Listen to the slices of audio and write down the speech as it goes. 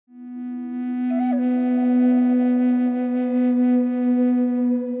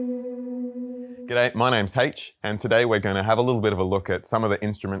G'day, my name's H, and today we're going to have a little bit of a look at some of the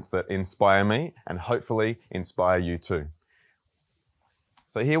instruments that inspire me and hopefully inspire you too.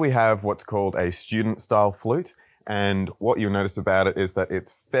 So here we have what's called a student style flute, and what you'll notice about it is that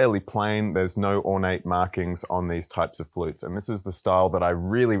it's fairly plain. There's no ornate markings on these types of flutes, and this is the style that I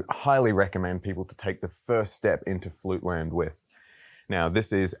really highly recommend people to take the first step into flute land with. Now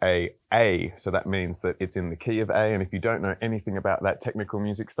this is a A, so that means that it's in the key of A, and if you don't know anything about that technical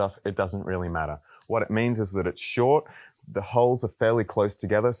music stuff, it doesn't really matter. What it means is that it's short, the holes are fairly close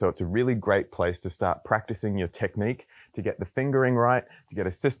together, so it's a really great place to start practicing your technique, to get the fingering right, to get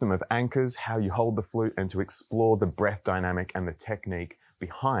a system of anchors, how you hold the flute, and to explore the breath dynamic and the technique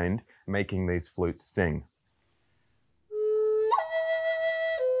behind making these flutes sing.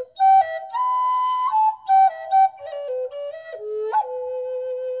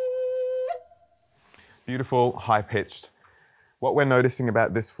 Beautiful, high-pitched. What we're noticing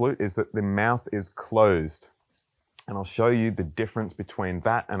about this flute is that the mouth is closed. And I'll show you the difference between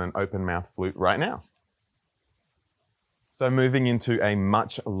that and an open mouth flute right now. So moving into a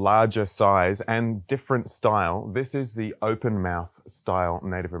much larger size and different style, this is the open mouth style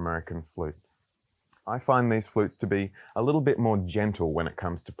Native American flute. I find these flutes to be a little bit more gentle when it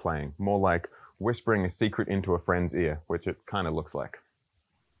comes to playing, more like whispering a secret into a friend's ear, which it kind of looks like.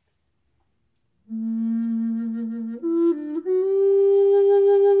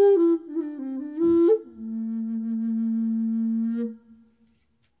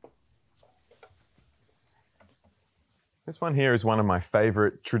 This one here is one of my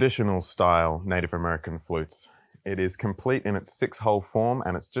favorite traditional style Native American flutes. It is complete in its 6-hole form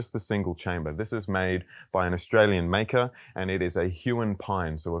and it's just the single chamber. This is made by an Australian maker and it is a hewn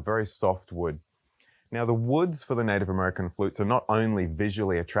pine, so a very soft wood. Now the woods for the Native American flutes are not only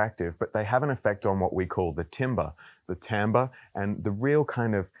visually attractive, but they have an effect on what we call the timbre, the timbre, and the real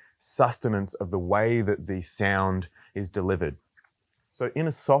kind of sustenance of the way that the sound is delivered. So in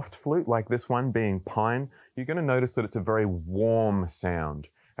a soft flute like this one being pine, you're going to notice that it's a very warm sound,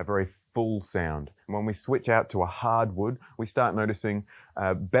 a very full sound. And when we switch out to a hard wood, we start noticing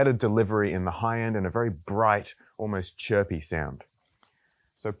better delivery in the high end and a very bright, almost chirpy sound.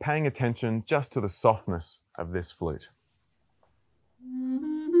 So paying attention just to the softness of this flute.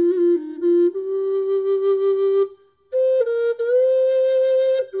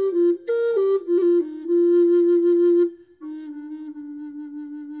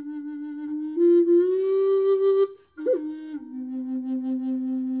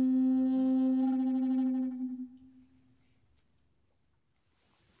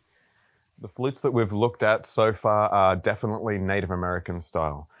 The flutes that we've looked at so far are definitely Native American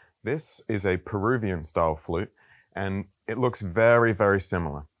style. This is a Peruvian style flute and it looks very, very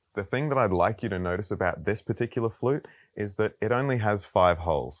similar. The thing that I'd like you to notice about this particular flute is that it only has 5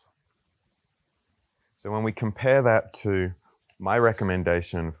 holes. So when we compare that to my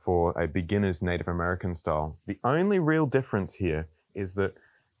recommendation for a beginner's Native American style, the only real difference here is that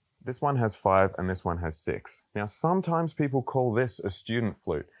this one has 5 and this one has 6. Now sometimes people call this a student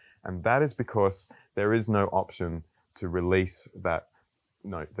flute, and that is because there is no option to release that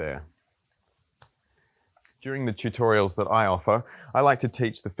note there. During the tutorials that I offer, I like to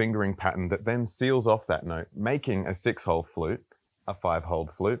teach the fingering pattern that then seals off that note, making a 6-hole flute, a 5-hole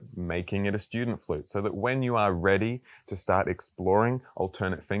flute, making it a student flute, so that when you are ready to start exploring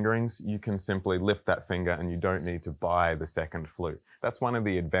alternate fingerings, you can simply lift that finger and you don't need to buy the second flute. That's one of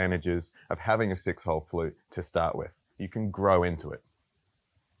the advantages of having a 6-hole flute to start with. You can grow into it.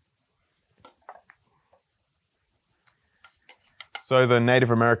 So the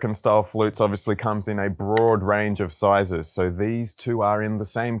Native American style flutes obviously comes in a broad range of sizes. So these two are in the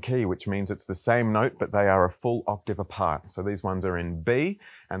same key, which means it's the same note, but they are a full octave apart. So these ones are in B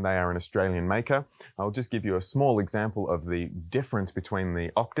and they are an Australian maker. I'll just give you a small example of the difference between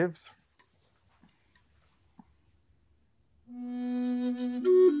the octaves.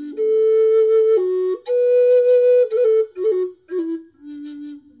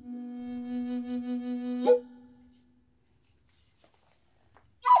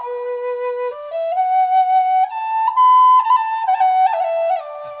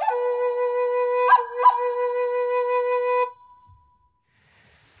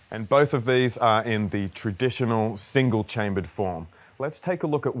 And both of these are in the traditional single-chambered form. Let's take a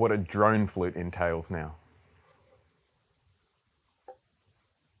look at what a drone flute entails now.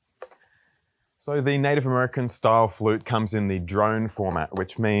 So the Native American style flute comes in the drone format,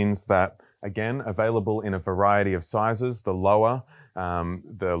 which means that, again, available in a variety of sizes. The lower,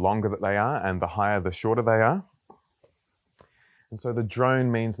 the longer that they are, and the higher, the shorter they are. And so the drone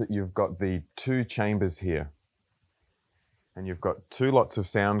means that you've got the 2 chambers here. And you've got two lots of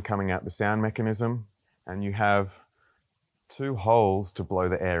sound coming out the sound mechanism, and you have two holes to blow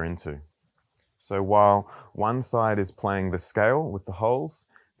the air into. So while one side is playing the scale with the holes,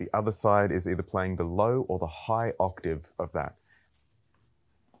 the other side is either playing the low or the high octave of that.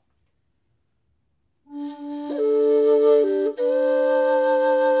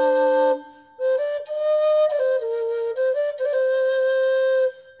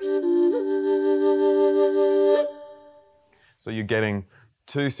 So you're getting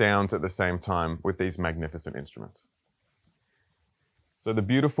two sounds at the same time with these magnificent instruments. So the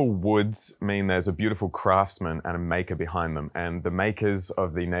beautiful woods mean there's a beautiful craftsman and a maker behind them, and the makers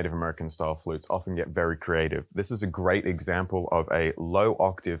of the Native American style flutes often get very creative. This is a great example of a low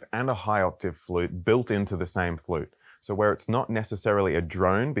octave and a high octave flute built into the same flute. So where it's not necessarily a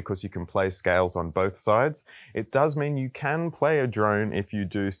drone because you can play scales on both sides, it does mean you can play a drone if you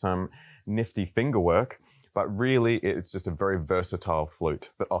do some nifty finger work, but really it's just a very versatile flute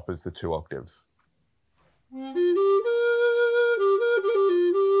that offers the two octaves.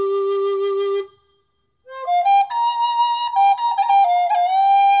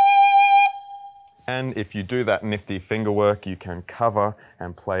 And if you do that nifty finger work, you can cover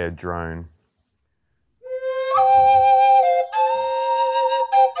and play a drone.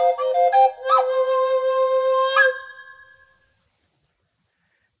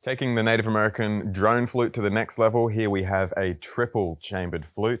 Taking the Native American drone flute to the next level, here we have a triple chambered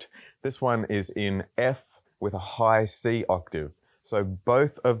flute. This one is in F with a high C octave. So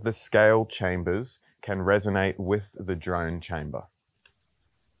both of the scale chambers can resonate with the drone chamber.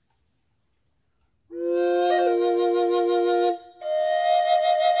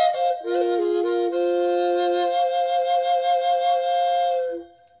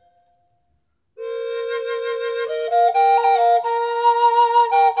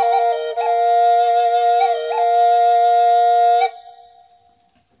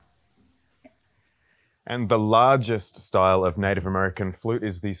 And the largest style of Native American flute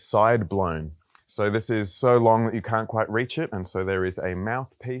is the side blown. So this is so long that you can't quite reach it, and so there is a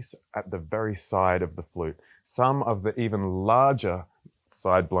mouthpiece at the very side of the flute. Some of the even larger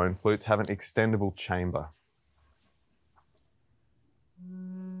side blown flutes have an extendable chamber.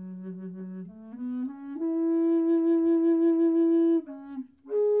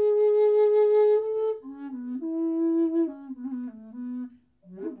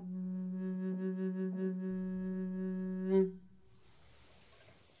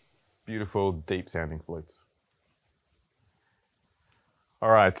 Beautiful, deep sounding flutes. All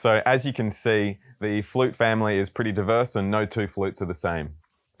right, so as you can see, the flute family is pretty diverse and no two flutes are the same.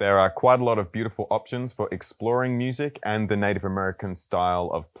 There are quite a lot of beautiful options for exploring music and the Native American style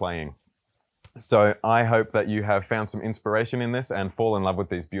of playing. So I hope that you have found some inspiration in this and fall in love with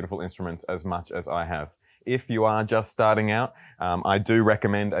these beautiful instruments as much as I have. If you are just starting out, I do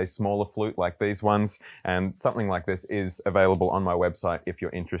recommend a smaller flute like these ones, and something like this is available on my website if you're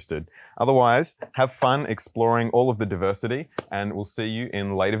interested. Otherwise, have fun exploring all of the diversity, and we'll see you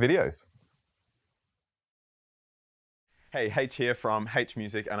in later videos. Hey, H here from H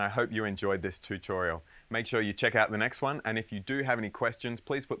Music, and I hope you enjoyed this tutorial. Make sure you check out the next one, and if you do have any questions,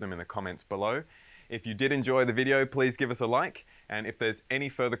 please put them in the comments below. If you did enjoy the video, please give us a like, and if there's any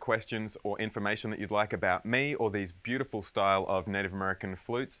further questions or information that you'd like about me or these beautiful style of Native American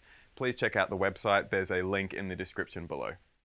flutes, please check out the website. There's a link in the description below.